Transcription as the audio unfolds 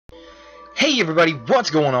Hey everybody, what's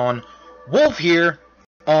going on? Wolf here.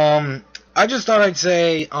 I just thought I'd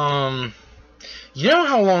say, you know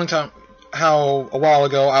how a while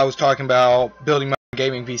ago I was talking about building my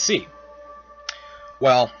gaming PC?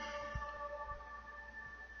 Well,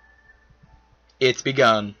 it's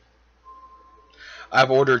begun. I've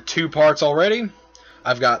ordered 2 parts already.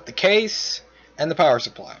 I've got the case and the power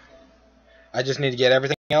supply. I just need to get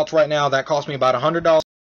everything else right now. That cost me about $100.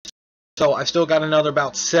 So I've still got another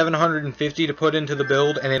about $750 to put into the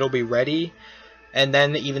build, and it'll be ready. And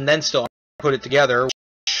then even then, still put it together.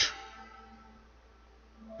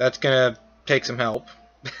 That's gonna take some help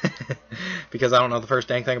because I don't know the first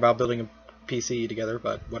dang thing about building a PC together,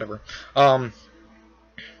 but whatever.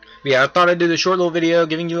 Yeah, I thought I'd do this short little video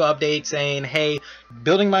giving you an update, saying, hey,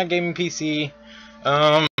 building my gaming PC.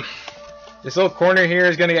 This little corner here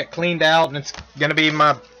is gonna get cleaned out, and it's gonna be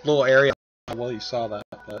my little area. Well, you saw that,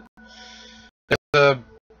 but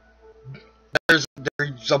there's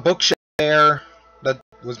a bookshelf there that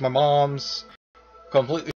was my mom's,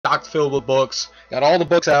 completely stocked filled with books. Got all the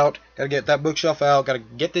books out. Gotta get that bookshelf out. Gotta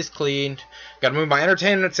get this cleaned. Gotta move my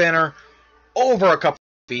entertainment center over a couple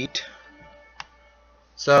feet.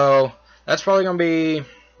 So that's probably gonna be,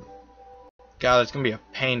 God, it's gonna be a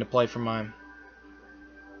pain to play from my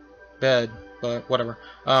bed, but whatever.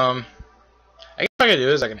 I guess what I can do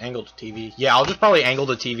is I can angle the TV. Yeah, I'll just probably angle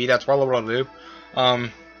the TV. That's probably what I'll do.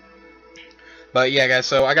 But yeah, guys.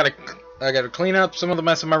 So I gotta clean up some of the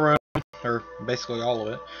mess in my room, or basically all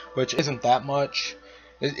of it, which isn't that much.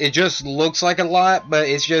 It just looks like a lot, but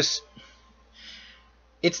it's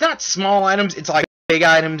not small items. It's like big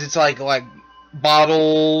items. It's like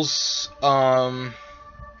bottles,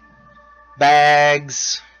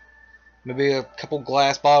 bags, maybe a couple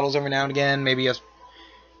glass bottles every now and again, maybe a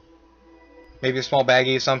small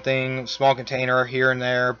baggie of something, small container here and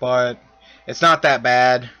there, but it's not that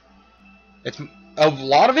bad. A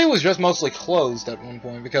lot of it was just mostly closed at one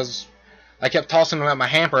point because I kept tossing them at my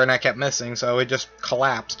hamper and I kept missing, so it just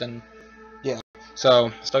collapsed, and yeah.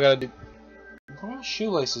 So still gotta do. One of my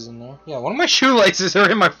shoelaces in there. Yeah, one of my shoelaces are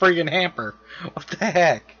in my freaking hamper. What the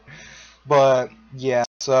heck? But yeah,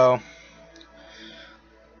 so.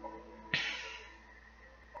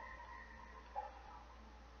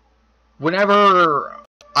 Whenever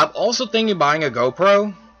I'm also thinking of buying a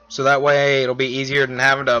GoPro, so that way it'll be easier than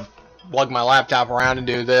having to lug my laptop around and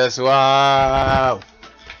do this. Wow.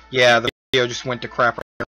 Yeah, the video just went to crap right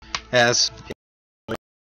now.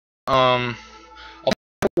 I'll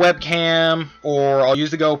put a webcam, or I'll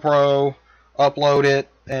use the GoPro, upload it,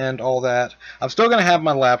 and all that. I'm still gonna have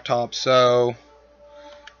my laptop, so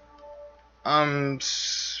I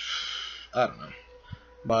don't know.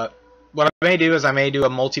 But what I may do is I may do a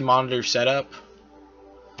multi-monitor setup.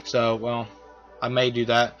 So, well, I may do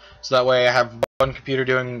that. So that way I have one computer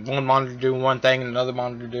doing, one monitor doing one thing, and another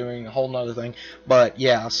monitor doing a whole nother thing. But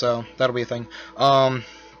yeah, so that'll be a thing.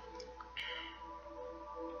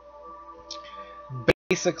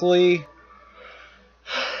 Basically,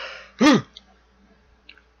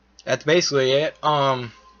 that's basically it.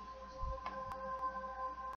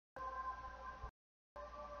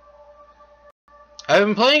 I've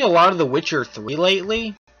been playing a lot of The Witcher 3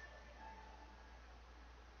 lately,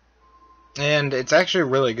 and it's actually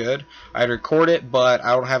really good. I'd record it, but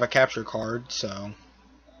I don't have a capture card, so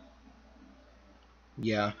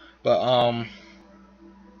yeah. But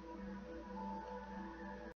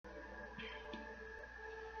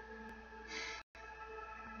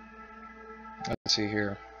let's see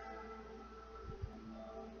here.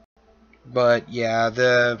 But yeah,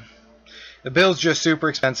 the build's just super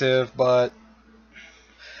expensive, but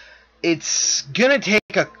it's still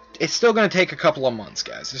gonna take a couple of months,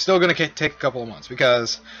 guys. It's still gonna take a couple of months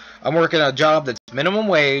because I'm working a job that's minimum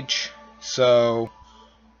wage, so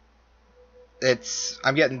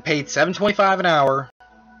I'm getting paid $7.25 an hour,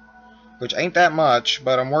 which ain't that much,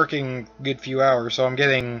 but I'm working a good few hours, so I'm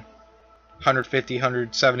getting $150,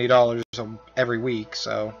 $170 every week.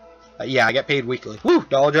 So yeah, I get paid weekly. Woo,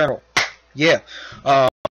 Dollar General. Yeah.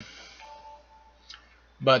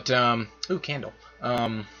 But ooh, candle.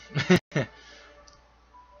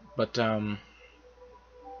 But in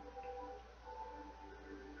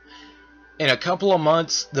a couple of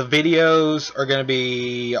months, the videos are going to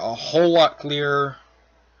be a whole lot clearer.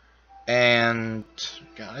 And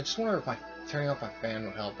God, I just wonder if turning off my fan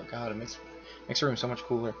would help. But God, it makes the room so much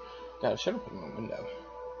cooler. God, I should have put my window.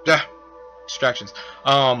 Distractions.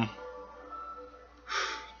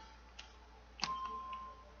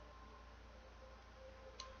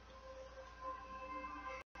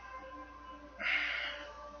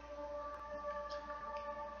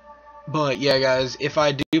 But yeah, guys, if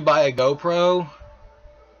I do buy a GoPro,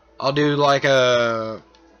 I'll do like a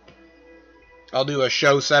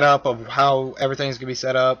show setup of how everything's gonna be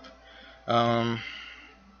set up. I'll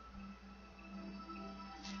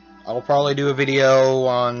probably do a video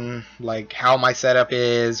on like how my setup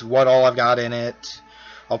is, what all I've got in it.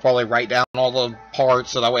 I'll probably write down all the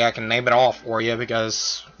parts so that way I can name it off for you,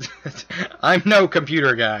 because I'm no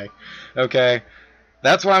computer guy. Okay,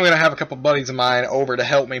 that's why I'm gonna have a couple buddies of mine over to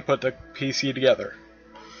help me put the PC together,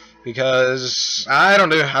 because I don't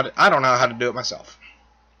know how to do it myself.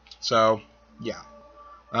 So yeah,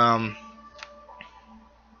 I'm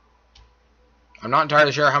not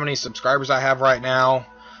entirely sure how many subscribers I have right now.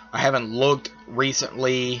 I haven't looked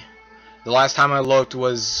recently. The last time I looked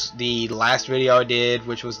was the last video I did,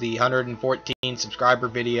 which was the 114 subscriber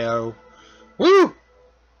video. Woo!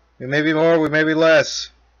 We may be more, we may be less.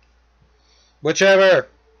 Whichever.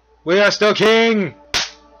 We are still king!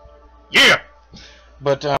 Yeah!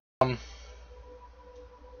 But,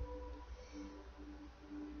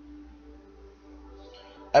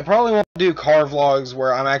 I probably won't do car vlogs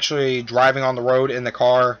where I'm actually driving on the road in the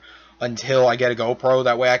car until I get a GoPro.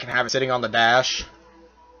 That way I can have it sitting on the dash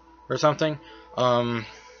or something. And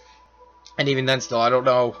even then still, I don't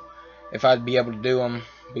know if I'd be able to do them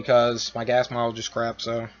because my gas mileage is crap,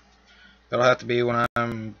 so it'll have to be when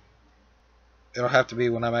I'm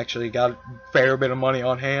actually got a fair bit of money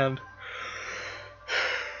on hand.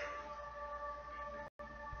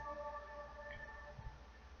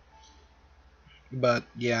 But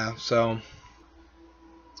yeah, so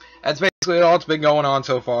that's basically all that's been going on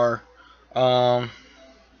so far.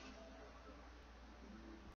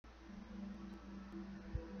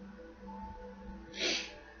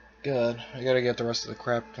 Good. I gotta get the rest of the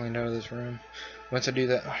crap cleaned out of this room. Once I do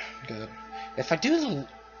that, good. If I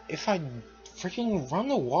freaking run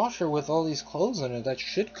the washer with all these clothes in it, that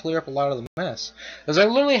should clear up a lot of the mess. Because I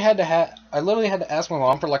literally had to ask my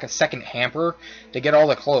mom for like a second hamper to get all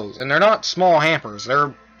the clothes, and they're not small hampers.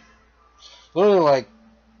 They're literally like,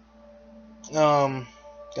 God,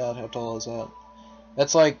 how tall is that?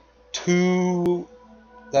 That's like 2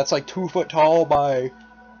 foot tall by.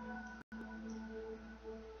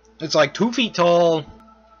 It's like 2 feet tall,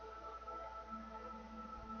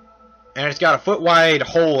 and it's got a foot wide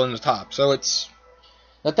hole in the top. So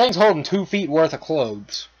that thing's holding 2 feet worth of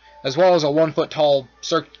clothes, as well as a 1 foot tall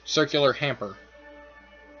circular hamper.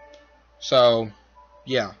 So,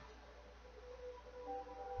 yeah.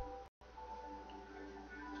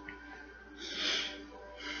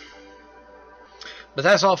 But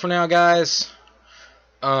that's all for now, guys.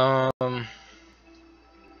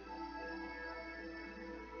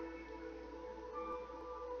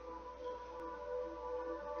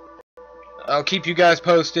 I'll keep you guys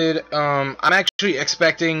posted. I'm actually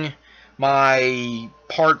expecting my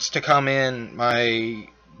parts to come in,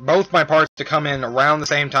 both my parts to come in around the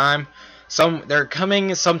same time. They're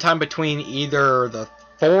coming sometime between either the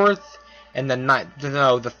 4th and the 9th.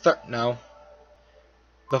 No, the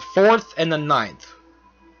 4th and the 9th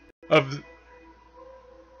of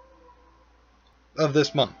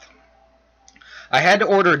this month. I had to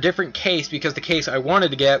order a different case because the case I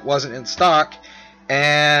wanted to get wasn't in stock,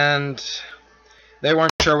 and they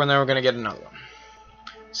weren't sure when they were going to get another one.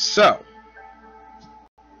 So,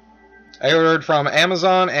 I ordered from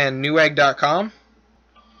Amazon and Newegg.com.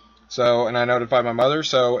 So, and I notified my mother,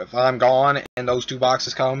 so if I'm gone and those 2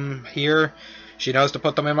 boxes come here, she knows to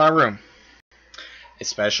put them in my room.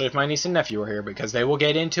 Especially if my niece and nephew are here, because they will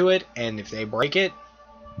get into it, and if they break it,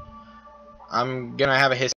 I'm going to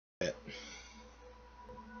have a hiss fit.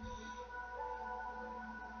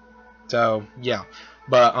 So, yeah.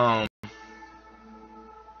 But,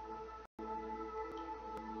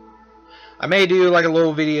 I may do like a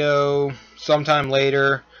little video sometime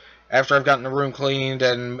later after I've gotten the room cleaned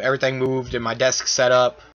and everything moved and my desk set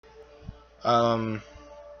up. So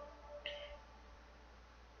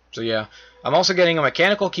yeah, I'm also getting a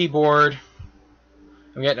mechanical keyboard.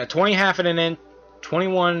 I'm getting a 20.5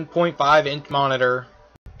 21.5 inch monitor,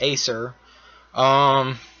 Acer.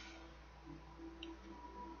 Got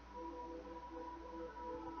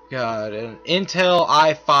an Intel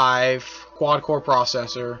i5 quad-core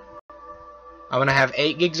processor. I'm gonna have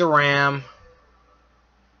 8 gigs of RAM.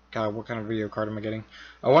 God, what kind of video card am I getting?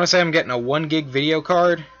 I want to say I'm getting a 1 gig video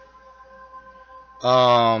card.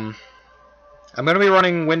 I'm gonna be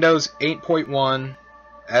running Windows 8.1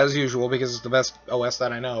 as usual because it's the best OS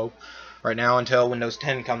that I know right now until Windows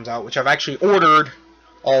 10 comes out, which I've actually ordered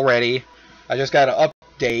already. I just got to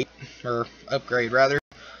update or upgrade rather.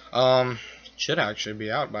 Should actually be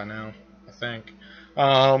out by now, I think.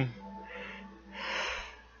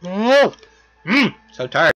 So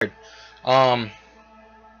tired.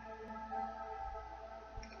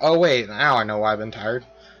 Oh wait, now I know why I've been tired.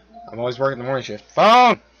 I'm always working the morning shift.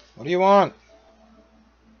 Phone! What do you want?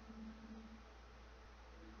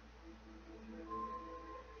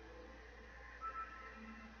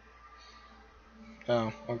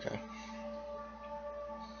 Oh, okay.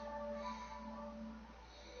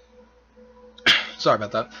 Sorry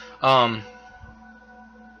about that.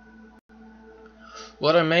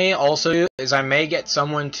 What I may also do is I may get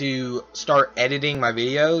someone to start editing my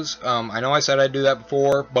videos. I know I said I'd do that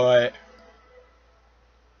before, but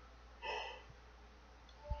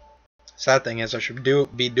sad thing is I should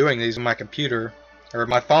be doing these on my computer or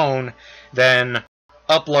my phone, then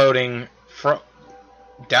downloading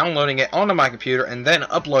it onto my computer and then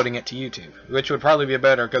uploading it to YouTube, which would probably be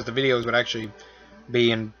better because the videos would actually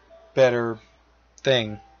be in better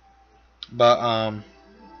thing. But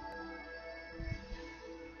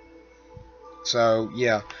so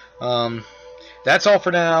yeah, that's all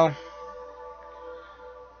for now.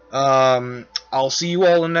 I'll see you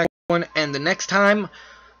all in the next one, and the next time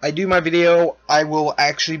I do my video, I will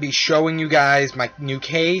actually be showing you guys my new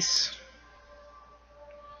case.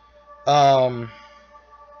 God,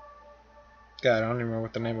 I don't even remember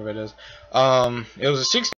what the name of it is. It was a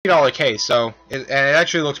 $60 case, so and it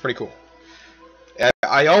actually looks pretty cool.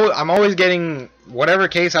 I'm always getting whatever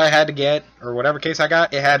case I had to get, or whatever case I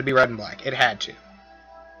got, it had to be red and black. It had to.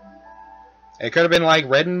 It could have been like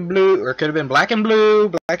red and blue, or it could have been black and blue,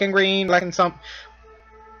 black and green, black and something.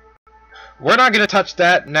 We're not going to touch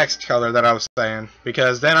that next color that I was saying,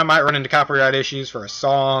 because then I might run into copyright issues for a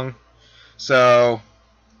song. So,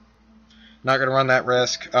 not going to run that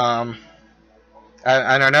risk. And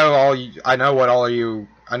I know you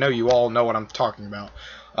all know what I'm talking about.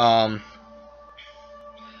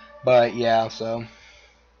 But yeah, so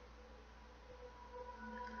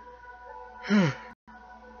why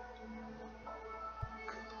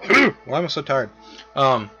am I so tired?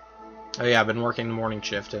 Oh yeah, I've been working the morning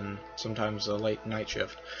shift and sometimes the late night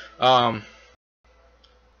shift. That's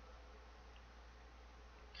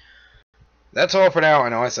all for now. I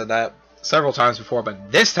know I said that several times before,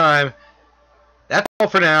 but this time, that's all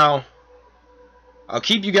for now. I'll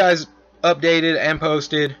keep you guys updated and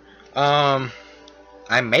posted.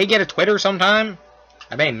 I may get a Twitter sometime.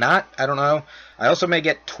 I may not. I don't know. I also may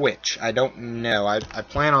get Twitch. I don't know. I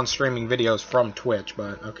plan on streaming videos from Twitch,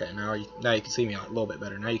 but okay, now you can see me a little bit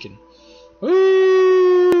better. Now you can.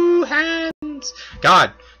 Woo! Hands!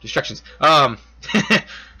 God! Distractions.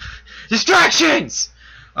 Distractions!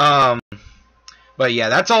 But yeah,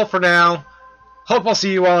 that's all for now. Hope I'll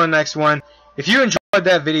see you all in the next one. If you enjoyed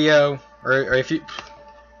that video, or if you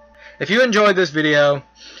enjoyed this video,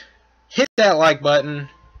 hit that like button.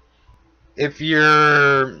 If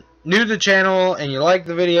you're new to the channel and you like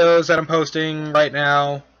the videos that I'm posting right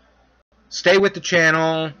now, stay with the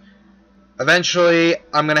channel. Eventually,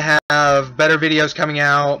 I'm gonna have better videos coming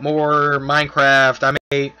out, more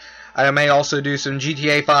Minecraft. I may also do some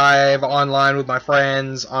GTA 5 online with my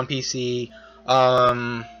friends on PC.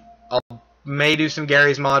 I may do some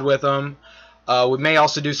Gary's Mod with them. We may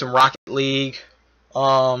also do some Rocket League.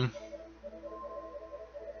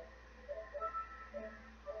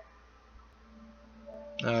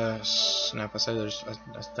 Snap! I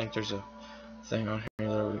think there's a thing on here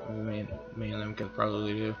that me and them could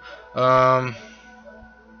probably do.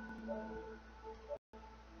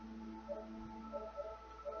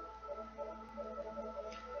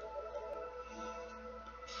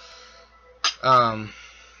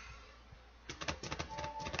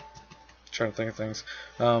 Trying to think of things.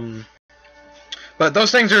 But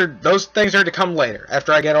those things are to come later,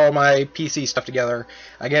 after I get all my PC stuff together.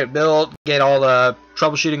 I get it built, get all the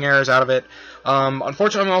troubleshooting errors out of it.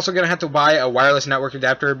 Unfortunately, I'm also going to have to buy a wireless network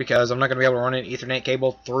adapter because I'm not going to be able to run an Ethernet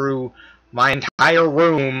cable through my entire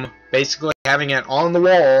room, basically having it on the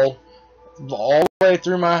wall all the way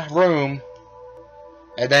through my room,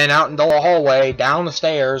 and then out into the hallway, down the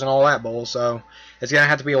stairs, and all that bull. So it's going to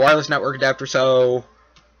have to be a wireless network adapter. So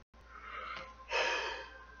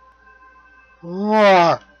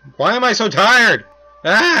why am I so tired?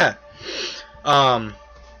 Ah!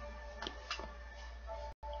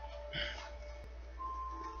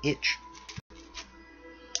 Itch.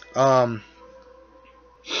 But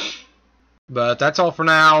that's all for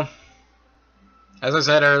now. As I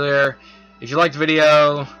said earlier, if you liked the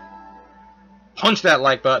video, punch that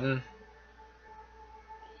like button.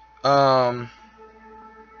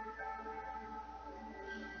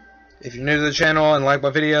 If you're new to the channel and like my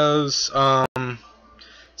videos,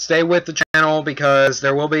 stay with the channel because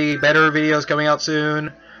there will be better videos coming out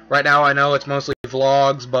soon. Right now I know it's mostly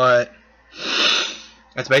vlogs, but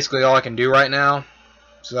that's basically all I can do right now.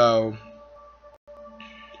 So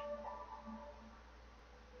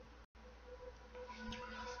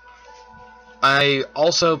I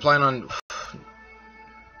also plan on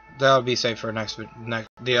that'll be saved for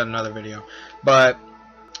another video. But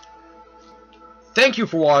thank you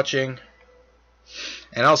for watching,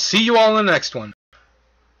 and I'll see you all in the next one.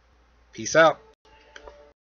 Peace out.